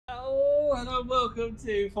everyone, and welcome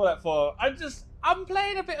to Fallout 4. I'm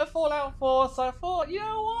playing a bit of Fallout 4, so I thought, you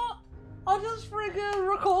know what? I'll just friggin'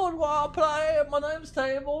 record while I play at my name's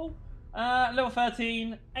table. Level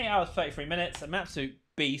 13, 8 hours 33 minutes. I'm an absolute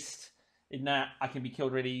beast in that I can be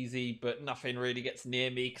killed really easy, but nothing really gets near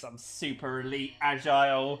me because I'm super elite,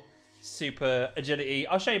 agile, super agility.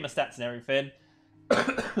 I'll show you my stats and everything.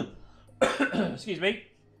 Excuse me.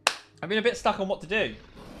 I've been a bit stuck on what to do.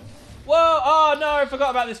 Whoa! Oh no, I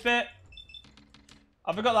forgot about this bit.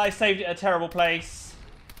 I forgot that I saved it at a terrible place.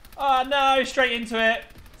 Oh no, straight into it.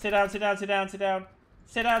 Sit down, sit down, sit down, sit down.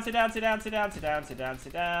 Sit down, sit down, sit down, sit down, sit down, sit down,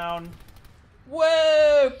 sit down.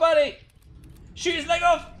 Whoa, buddy! Shoot his leg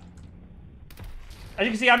off! As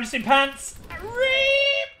you can see, I'm just in pants.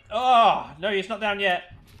 Oh, no, it's not down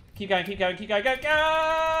yet. Keep going, keep going, keep going, go, go!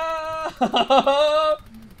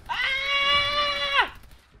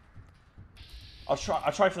 I'll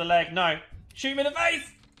try for the leg. No. Shoot him in the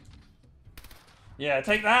face! Yeah,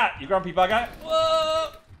 take that, you grumpy bugger.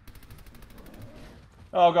 Whoa!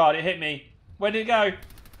 Oh god, it hit me. Where did it go?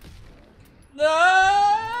 No!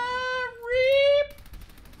 Reap!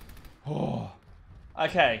 Oh.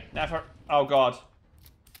 Okay, now for... Oh god.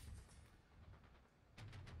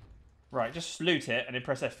 Right, just loot it and then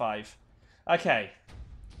press F5. Okay.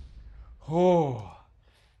 Oh.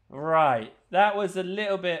 Right, that was a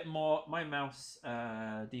little bit more... My mouse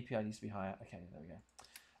DPI needs to be higher. Okay, there we go.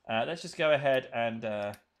 Let's just go ahead and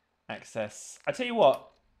access... I tell you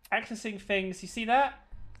what, accessing things, you see that?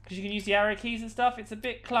 Because you can use the arrow keys and stuff, it's a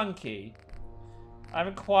bit clunky. I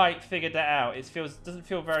haven't quite figured that out. It doesn't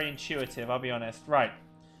feel very intuitive, I'll be honest. Right,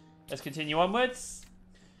 let's continue onwards.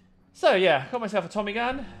 So yeah, got myself a Tommy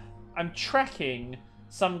gun. I'm tracking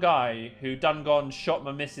some guy who done gone shot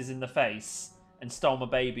my missus in the face and stole my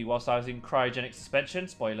baby whilst I was in cryogenic suspension.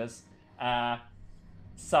 Spoilers.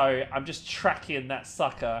 So I'm just tracking that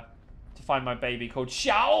sucker to find my baby called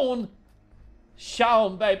Shaun.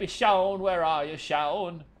 Shaun, baby, Shaun, where are you,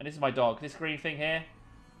 Shaun? And this is my dog, this green thing here.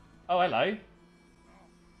 Oh, hello.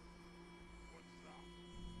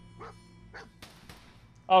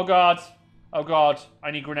 Oh god. Oh god.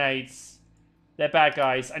 I need grenades. They're bad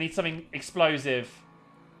guys. I need something explosive.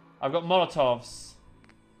 I've got Molotovs.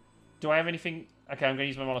 Do I have anything? Okay, I'm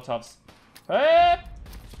going to use my Molotovs. Hey!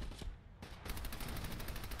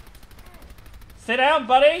 Sit down,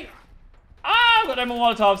 buddy! Ah, I've got no more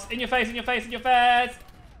Molotovs. In your face, in your face, in your face!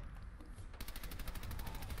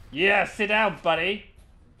 Yeah, sit down, buddy.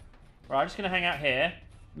 Right, I'm just going to hang out here.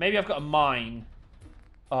 Maybe I've got a mine.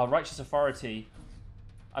 Oh, righteous authority.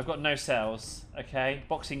 I've got no cells. Okay,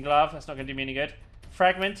 boxing glove. That's not going to do me any good.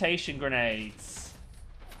 Fragmentation grenades.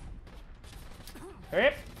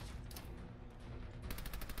 Hurry.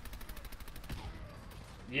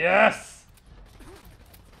 Yes!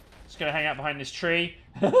 Just gonna hang out behind this tree.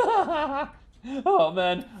 Oh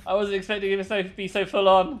man, I wasn't expecting it to be so full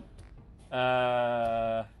on.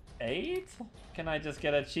 8? Can I just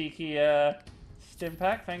get a cheeky stim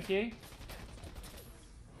pack? Thank you.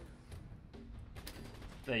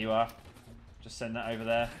 There you are. Just send that over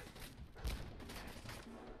there.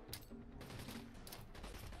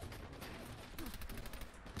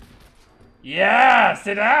 Yeah!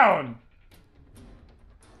 Sit down!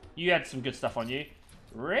 You had some good stuff on you.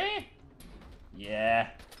 Really? Yeah.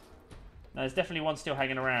 No, there's definitely one still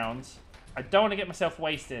hanging around. I don't want to get myself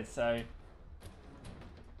wasted, so...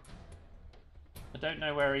 I don't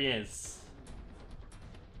know where he is.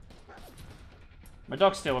 My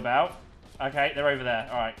dog's still about. Okay, they're over there.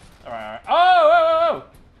 Alright. Alright, alright. Oh! Whoa, whoa, whoa!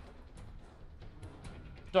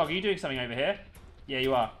 Dog, are you doing something over here? Yeah,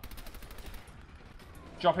 you are.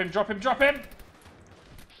 Drop him, drop him, drop him!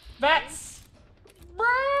 That's...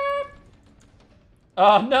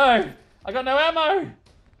 Oh no! I got no ammo!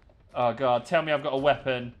 Oh god, tell me I've got a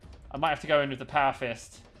weapon. I might have to go in with the power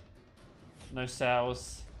fist. No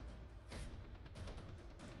cells.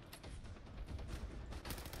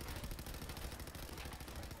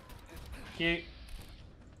 Cute.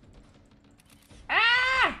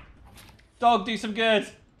 Ah! Dog, do some good.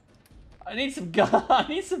 I need some gun. I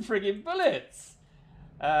need some friggin' bullets.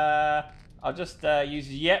 I'll just use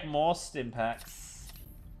yet more stim packs.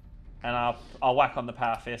 And I'll whack on the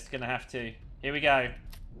power fist. Gonna have to. Here we go.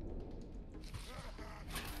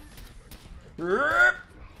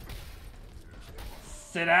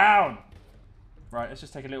 Sit down. Right, let's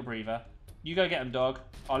just take a little breather. You go get him, dog.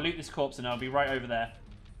 I'll loot this corpse and I'll be right over there.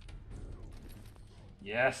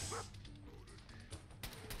 Yes.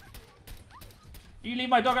 You leave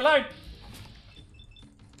my dog alone.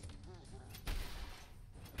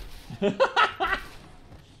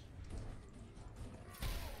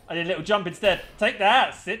 I did a little jump instead. Take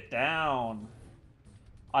that. Sit down.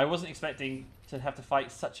 I wasn't expecting to have to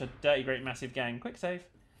fight such a dirty, great, massive gang. Quick save.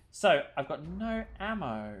 So, I've got no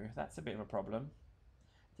ammo. That's a bit of a problem.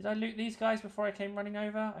 Did I loot these guys before I came running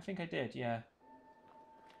over? I think I did, yeah.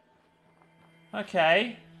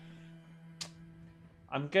 Okay.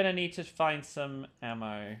 I'm going to need to find some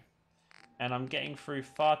ammo. And I'm getting through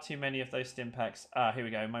far too many of those stim packs. Ah, here we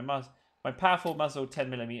go. My powerful muzzle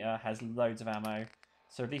 10mm has loads of ammo.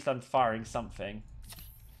 So at least I'm firing something.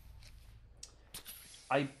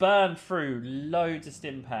 I burned through loads of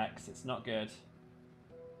stim packs. It's not good.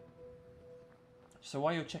 So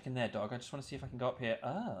while you're checking there, dog, I just want to see if I can go up here.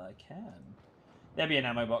 Ah, I can. There'll be an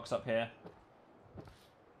ammo box up here.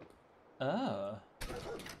 Oh.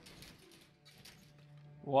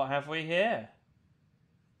 What have we here?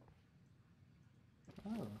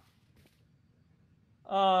 Oh.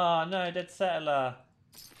 Oh, no, dead settler.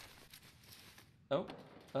 Oh,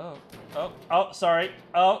 oh, oh, oh, sorry.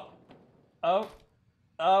 Oh, oh,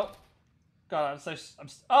 oh. God,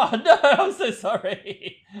 oh, no, I'm so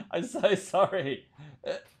sorry. I'm so sorry.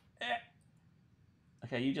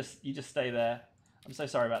 Okay, you just stay there. I'm so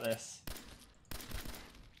sorry about this.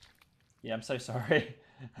 Yeah, I'm so sorry.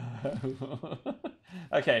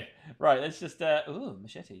 Okay, right, let's just, ooh,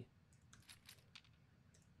 machete.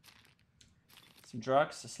 Some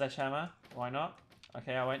drugs, a sledgehammer. Why not?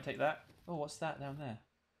 Okay, I won't take that. Oh, what's that down there?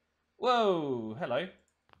 Whoa, hello.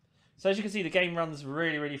 So as you can see, the game runs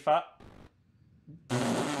really, really fast.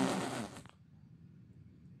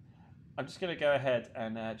 I'm just going to go ahead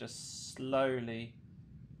and just slowly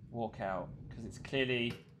walk out because it's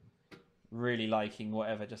clearly really liking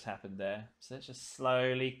whatever just happened there. So let's just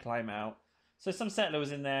slowly climb out. So some settler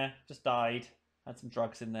was in there, just died. Had some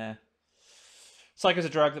drugs in there. Psycho's a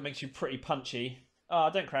drug that makes you pretty punchy. Oh,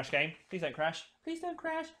 don't crash, game. Please don't crash. Please don't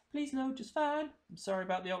crash. Please load just fine. I'm sorry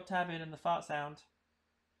about the alt tabbing and the fart sound.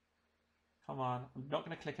 Come on. I'm not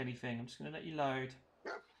going to click anything. I'm just going to let you load.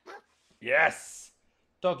 Yes!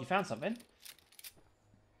 Dog, you found something.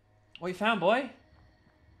 What you found, boy?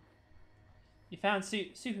 You found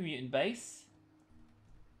Super Mutant Base.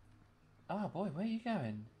 Oh, boy, where are you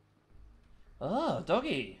going? Oh,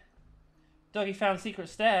 doggy. Doggy found secret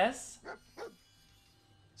stairs.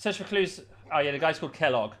 Search for clues. Oh, yeah, the guy's called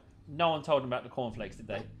Kellogg. No one told him about the cornflakes, did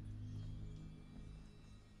they?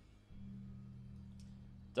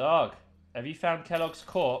 Dog, have you found Kellogg's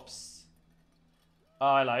corpse?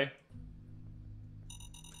 Oh, hello.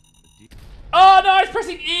 Oh, no, I was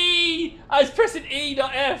pressing E! I was pressing E,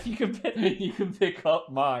 not F. You can pick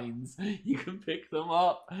up mines. You can pick them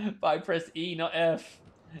up. But I pressed E, not F.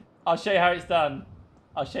 I'll show you how it's done.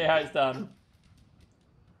 I'll show you how it's done.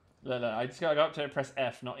 Look, I just gotta go up to it and press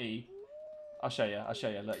F, not E. I'll show you.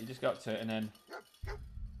 Look, you just go up to it and then...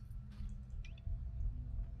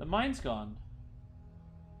 The mine's gone.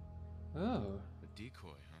 Oh. A decoy,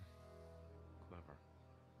 huh? Clever.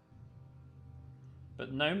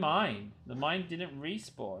 But no mine. The mine didn't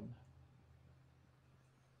respawn.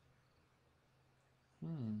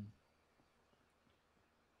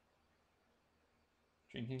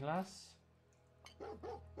 Drinking glass?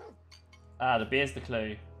 Ah, the beer's the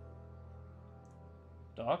clue.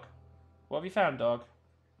 Dog? What have you found, dog?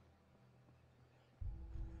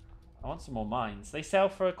 I want some more mines. They sell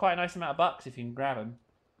for quite a nice amount of bucks if you can grab them.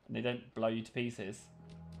 And they don't blow you to pieces.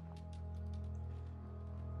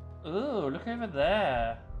 Ooh, look over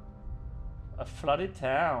there. A flooded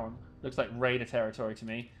town. Looks like raider territory to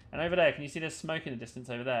me. And over there, can you see there's smoke in the distance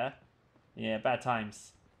over there? Yeah, bad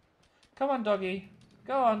times. Come on, doggy.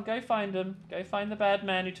 Go on, go find him. Go find the bad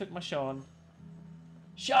man who took my Sean.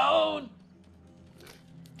 Sean!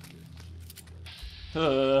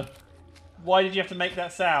 Why did you have to make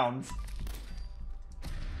that sound?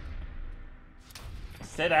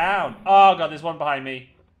 Sit down. Oh, God, there's one behind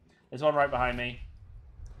me. There's one right behind me.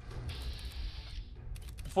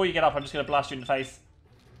 Before you get up, I'm just going to blast you in the face.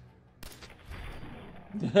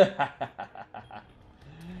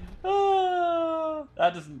 Oh,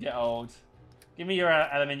 that doesn't get old. Give me your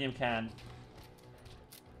aluminium can.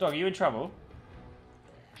 Dog, are you in trouble?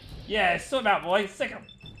 Yeah, sort him out, boy. Sick him.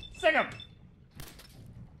 Sick him.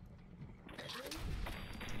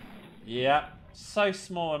 Yeah. So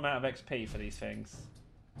small amount of XP for these things.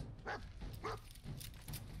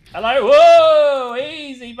 Hello? Whoa!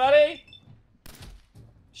 Easy, buddy.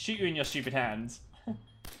 Shoot you in your stupid hands.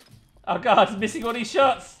 Oh, God. He's missing all these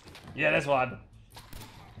shots. Yeah, there's one.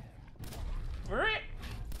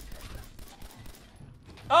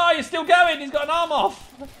 Oh, you're still going. He's got an arm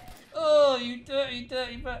off. Oh, you dirty,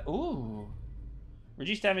 dirty bird. Ooh.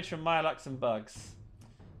 Reduced damage from Mirelux and bugs.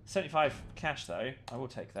 75 cash, though. I will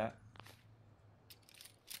take that.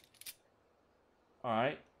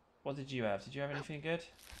 Alright. What did you have? Did you have anything good?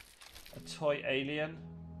 A toy alien.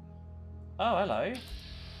 Oh, hello.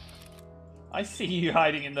 I see you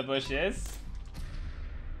hiding in the bushes.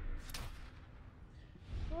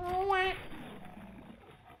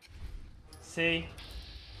 See?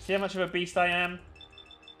 See how much of a beast I am?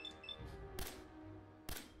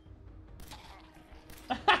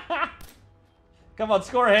 Come on,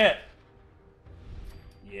 score a hit.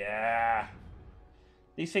 Yeah.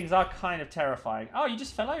 These things are kind of terrifying. Oh, you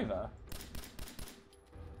just fell over.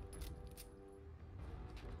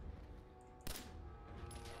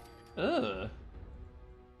 Ugh.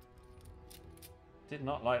 Did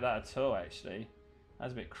not like that at all, actually. That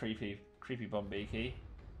was a bit creepy. Creepy Bombeaky.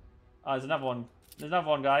 Oh, there's another one. There's another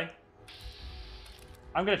one, guy.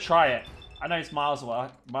 I'm going to try it. I know it's miles away,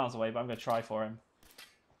 but I'm going to try for him.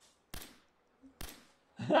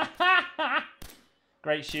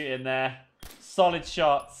 Great shooting there. Solid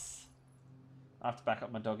shots. I have to back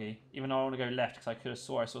up my doggy. Even though I want to go left because I could have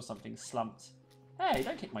swore I saw something slumped. Hey,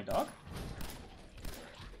 don't kick my dog.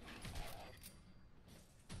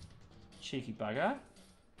 Cheeky bugger.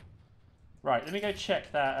 Right, let me go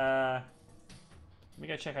check that. Let me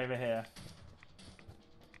go check over here.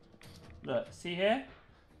 Look, see here?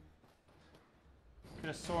 Could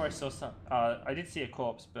have swore I saw some. I did see a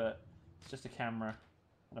corpse, but it's just a camera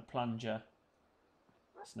and a plunger.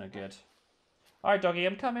 That's no good. Alright, doggy,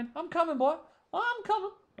 I'm coming. I'm coming, boy. I'm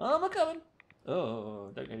coming. I'm coming.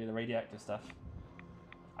 Oh, don't go near the radioactive stuff.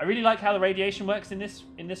 I really like how the radiation works in this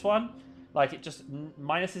one. Like, it just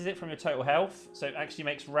minuses it from your total health, so it actually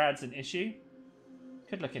makes rads an issue.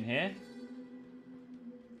 Could look in here.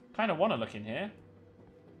 Kind of want to look in here.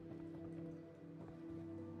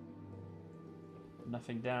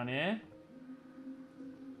 Nothing down here.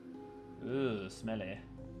 Ooh, smelly.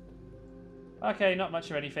 Okay, not much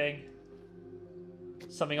of anything.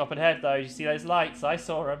 Something up ahead, though. You see those lights? I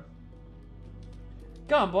saw them.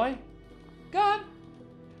 Go on, boy. Go on.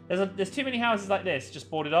 There's too many houses like this, just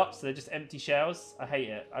boarded up, so they're just empty shells. I hate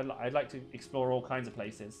it. I'd like to explore all kinds of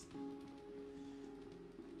places.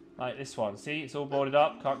 Like this one. See, it's all boarded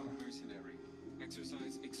up. Can't... Mercenary.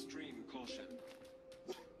 Exercise extreme caution.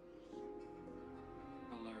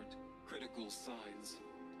 Alert. Critical signs.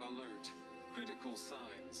 Alert. Critical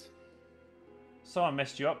signs. Someone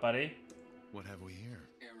messed you up, buddy. What have we here?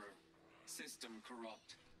 Error. System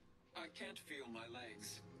corrupt. I can't feel my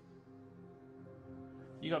legs.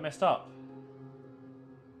 You got messed up.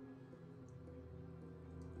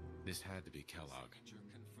 This had to be Kellogg. Signature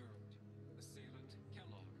confirmed. Assailant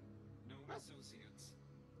Kellogg. No associates.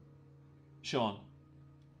 Sean.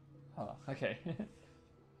 Oh, okay. Do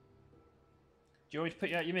you want me to put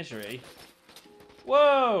you out your misery?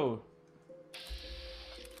 Whoa!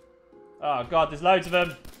 Oh god, there's loads of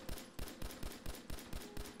them.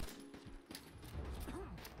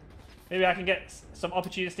 Maybe I can get some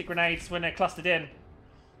opportunistic grenades when they're clustered in.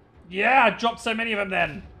 Yeah, I dropped so many of them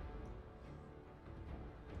then.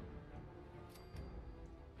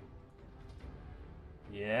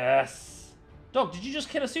 Yes. Dog, did you just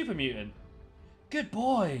kill a super mutant? Good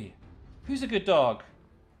boy. Who's a good dog?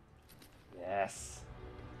 Yes.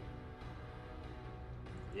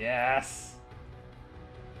 Yes.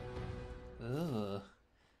 Ugh.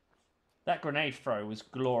 That grenade throw was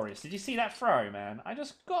glorious. Did you see that throw, man? I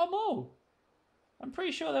just got them all. I'm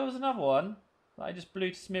pretty sure there was another one that I just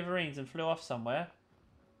blew to smithereens and flew off somewhere.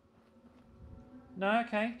 No,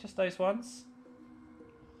 okay, just those ones.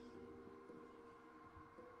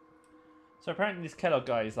 So apparently this Kellogg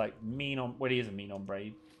guy is like mean on... Well, he is a mean hombre.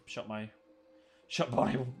 He shot my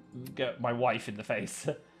wife in the face.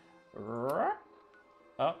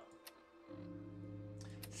 Oh.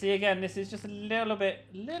 See, again, this is just a little bit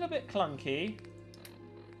clunky.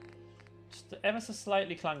 Just ever so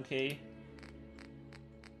slightly clunky.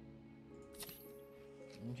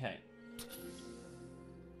 Okay.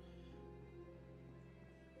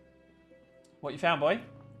 What you found, boy?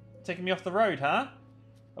 Taking me off the road, huh?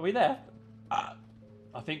 Are we there?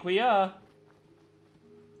 I think we are.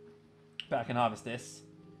 Bet I can harvest this.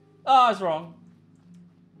 Oh, I was wrong.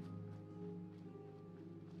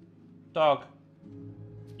 Dog.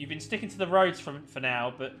 You've been sticking to the roads for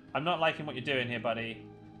now, but I'm not liking what you're doing here, buddy.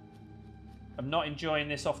 I'm not enjoying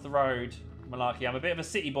this off the road malarkey. I'm a bit of a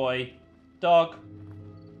city boy. Dog.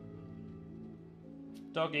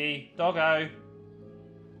 Doggy. Doggo.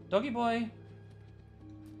 Doggy boy.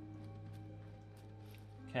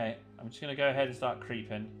 Okay, I'm just going to go ahead and start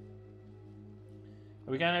creeping.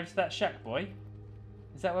 Are we going over to that shack, boy?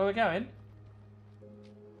 Is that where we're going?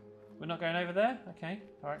 We're not going over there? Okay,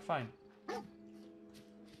 alright, fine.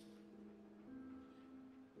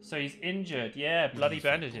 So he's injured. Yeah, bloody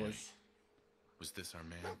bandages. Was this our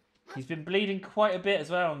man? He's been bleeding quite a bit as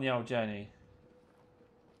well on the old journey.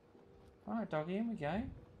 Alright, doggy, in we go.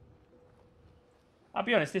 I'll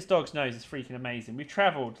be honest, this dog's nose is freaking amazing. We've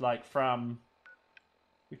travelled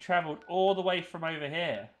We've travelled all the way from over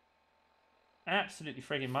here. Absolutely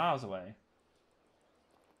friggin' miles away.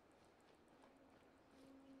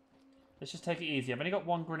 Let's just take it easy. I've only got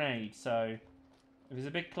one grenade, so if there's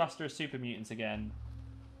a big cluster of super mutants again.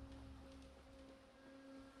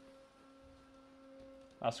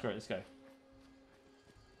 Oh, screw it, let's go.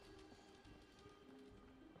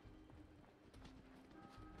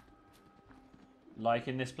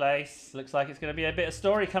 Liking this place. Looks like it's going to be a bit of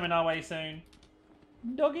story coming our way soon.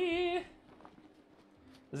 Doggy!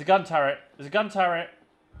 There's a gun turret. There's a gun turret.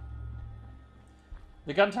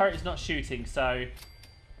 The gun turret is not shooting, so...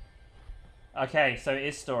 Okay, so it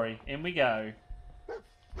is story. In we go.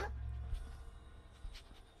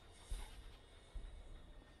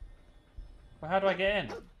 Well, how do I get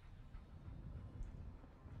in?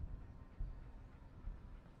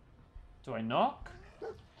 Do I knock?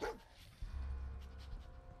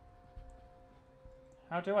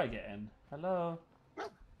 How do I get in? Hello?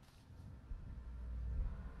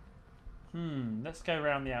 Let's go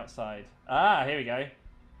around the outside. Ah, here we go.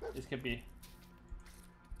 This could be...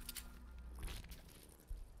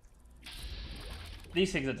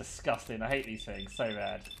 These things are disgusting. I hate these things so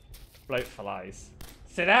bad. Bloat flies.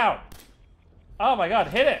 Sit down! Oh my god,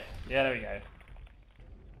 hit it! Yeah, there we go.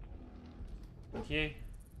 Thank you.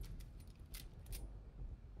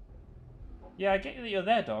 Yeah, I get that you're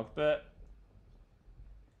there, dog, but...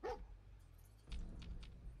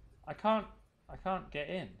 I can't get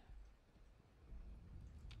in.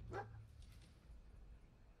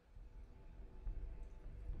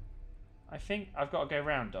 I think I've got to go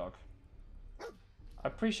round, dog. I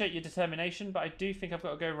appreciate your determination, but I do think I've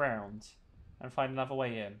got to go round and find another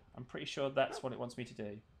way in. I'm pretty sure that's what it wants me to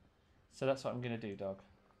do. So that's what I'm going to do, dog.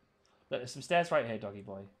 Look, there's some stairs right here, doggy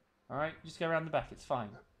boy. Alright, just go around the back, it's fine.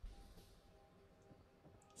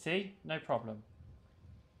 See? No problem.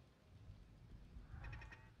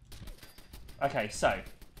 Okay, so.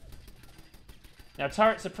 Now,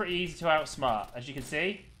 turrets are pretty easy to outsmart. As you can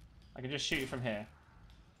see, I can just shoot it from here.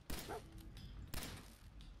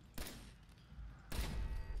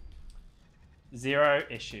 Zero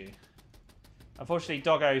issue. Unfortunately,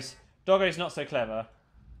 Doggo's not so clever.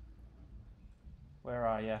 Where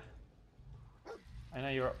are you? I know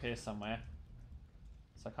you're up here somewhere.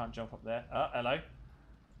 So I can't jump up there. Oh, hello.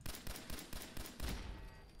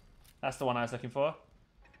 That's the one I was looking for.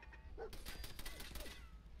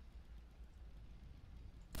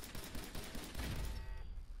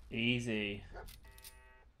 Easy.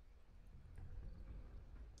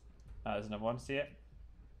 Oh, there's another one. See it?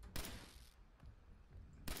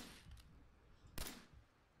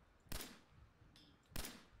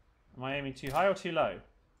 Am I aiming too high or too low?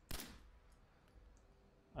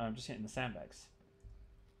 Oh, I'm just hitting the sandbags.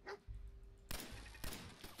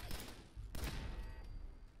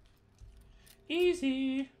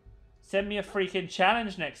 Easy. Send me a freaking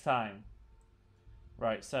challenge next time.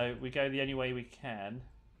 Right, so we go the only way we can.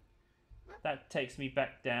 That takes me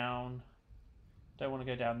back down. Don't want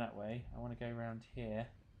to go down that way. I want to go around here.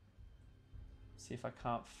 See if I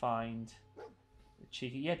can't find the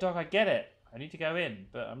cheeky... Yeah, dog, I get it. I need to go in,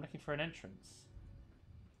 but I'm looking for an entrance.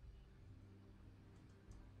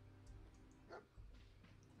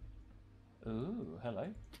 Ooh, hello.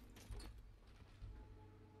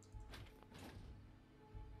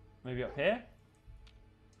 Maybe up here?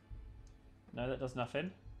 No, that does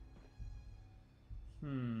nothing.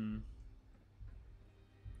 Maybe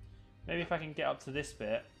if I can get up to this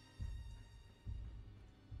bit.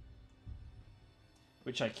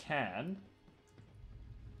 Which I can.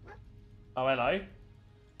 Oh, hello.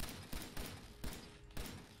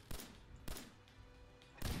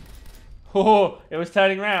 Oh, it was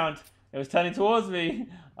turning round. It was turning towards me.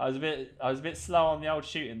 I was a bit slow on the old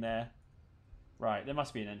shooting there. Right, there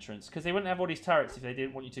must be an entrance because they wouldn't have all these turrets if they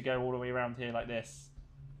didn't want you to go all the way around here like this.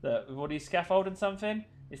 With all these scaffold and something,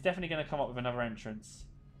 it's definitely going to come up with another entrance.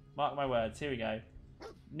 Mark my words. Here we go.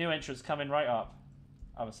 New entrance coming right up.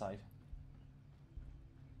 Other side.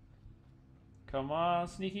 Come on,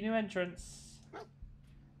 sneaky new entrance.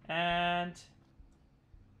 And...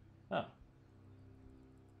 Oh.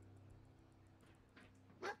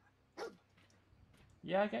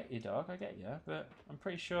 Yeah, I get you, dog. I get you. But I'm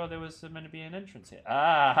pretty sure there was meant to be an entrance here.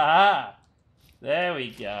 Ah! There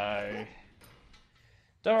we go.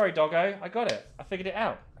 Don't worry, doggo. I got it. I figured it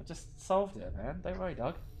out. I just solved it, man. Don't worry,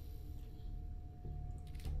 dog.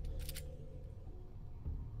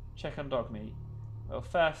 Check on dog meat. Well,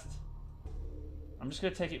 first... I'm just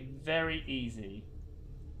going to take it very easy.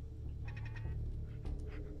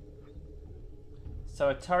 So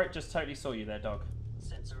a turret just totally saw you there, dog.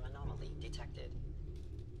 Sensor anomaly detected.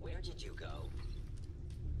 Where did you go?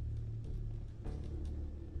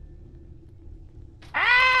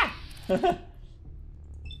 Ah! Well,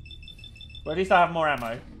 at least I have more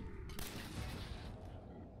ammo.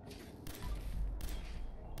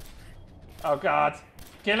 Oh god.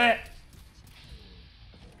 Kill it!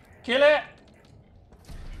 Kill it!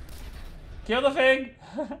 Kill the thing!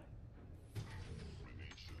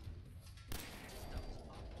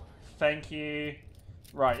 Thank you.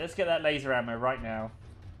 Right, let's get that laser ammo right now.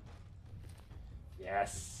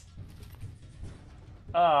 Yes.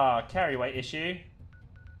 Ah, carry weight issue.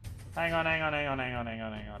 Hang on, hang on, hang on, hang on, hang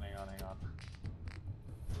on, hang on, hang on, hang on.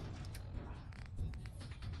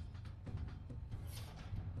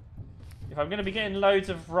 If I'm going to be getting loads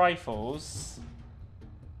of rifles,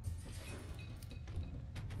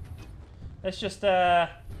 let's just let's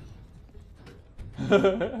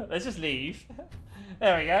just leave.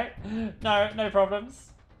 There we go. No problems.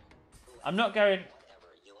 I'm not going.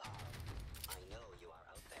 Whatever you are, I know you are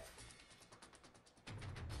out there.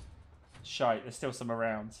 Shite, there's still some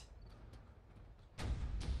around.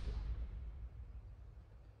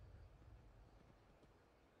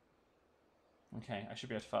 Okay, I should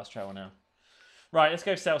be able to fast travel now. Right, let's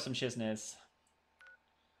go sell some shizners.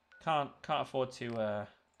 Can't afford to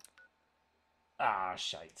ah,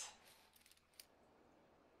 shite.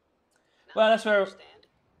 Now Well, that's I where. understand.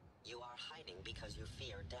 You are hiding because you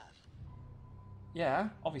fear death. Yeah,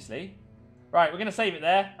 obviously. Right, we're gonna save it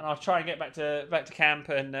there, and I'll try and get back to camp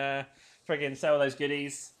and friggin' sell those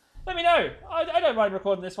goodies. Let me know. I don't mind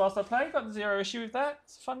recording this whilst I play. Got zero issue with that.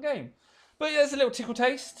 It's a fun game. But yeah, it's a little tickle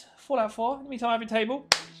taste. Fallout 4. In the meantime, I've been Table.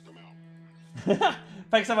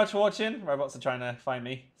 Thanks so much for watching. Robots are trying to find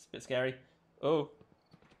me. It's a bit scary. Oh.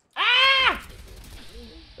 Ah!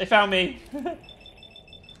 They found me.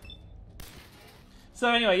 So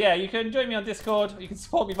anyway, yeah, you can join me on Discord. You can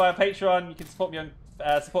support me via Patreon. You can support me on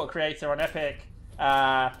support a creator on Epic.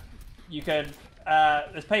 You can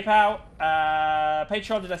there's PayPal,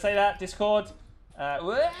 Patreon. Did I say that? Discord.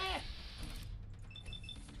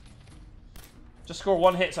 Just score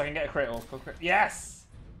one hit so I can get a critical. Yes.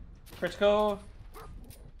 Critical.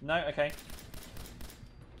 No. Okay.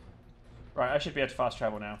 Right, I should be able to fast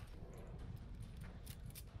travel now.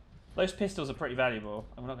 Those pistols are pretty valuable.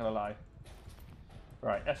 I'm not gonna lie.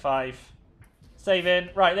 Right, F5. Save in.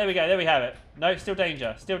 Right, there we go. There we have it. No, still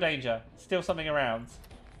danger. Still danger. Still something around.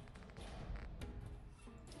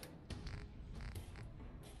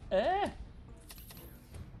 They're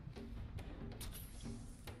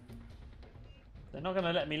not going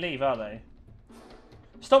to let me leave, are they?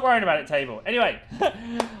 Stop worrying about it, Table. Anyway,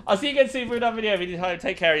 I'll see you again soon for another video. If you need time,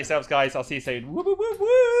 take care of yourselves, guys. I'll see you soon. Whoop, whoop, whoop,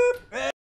 whoop.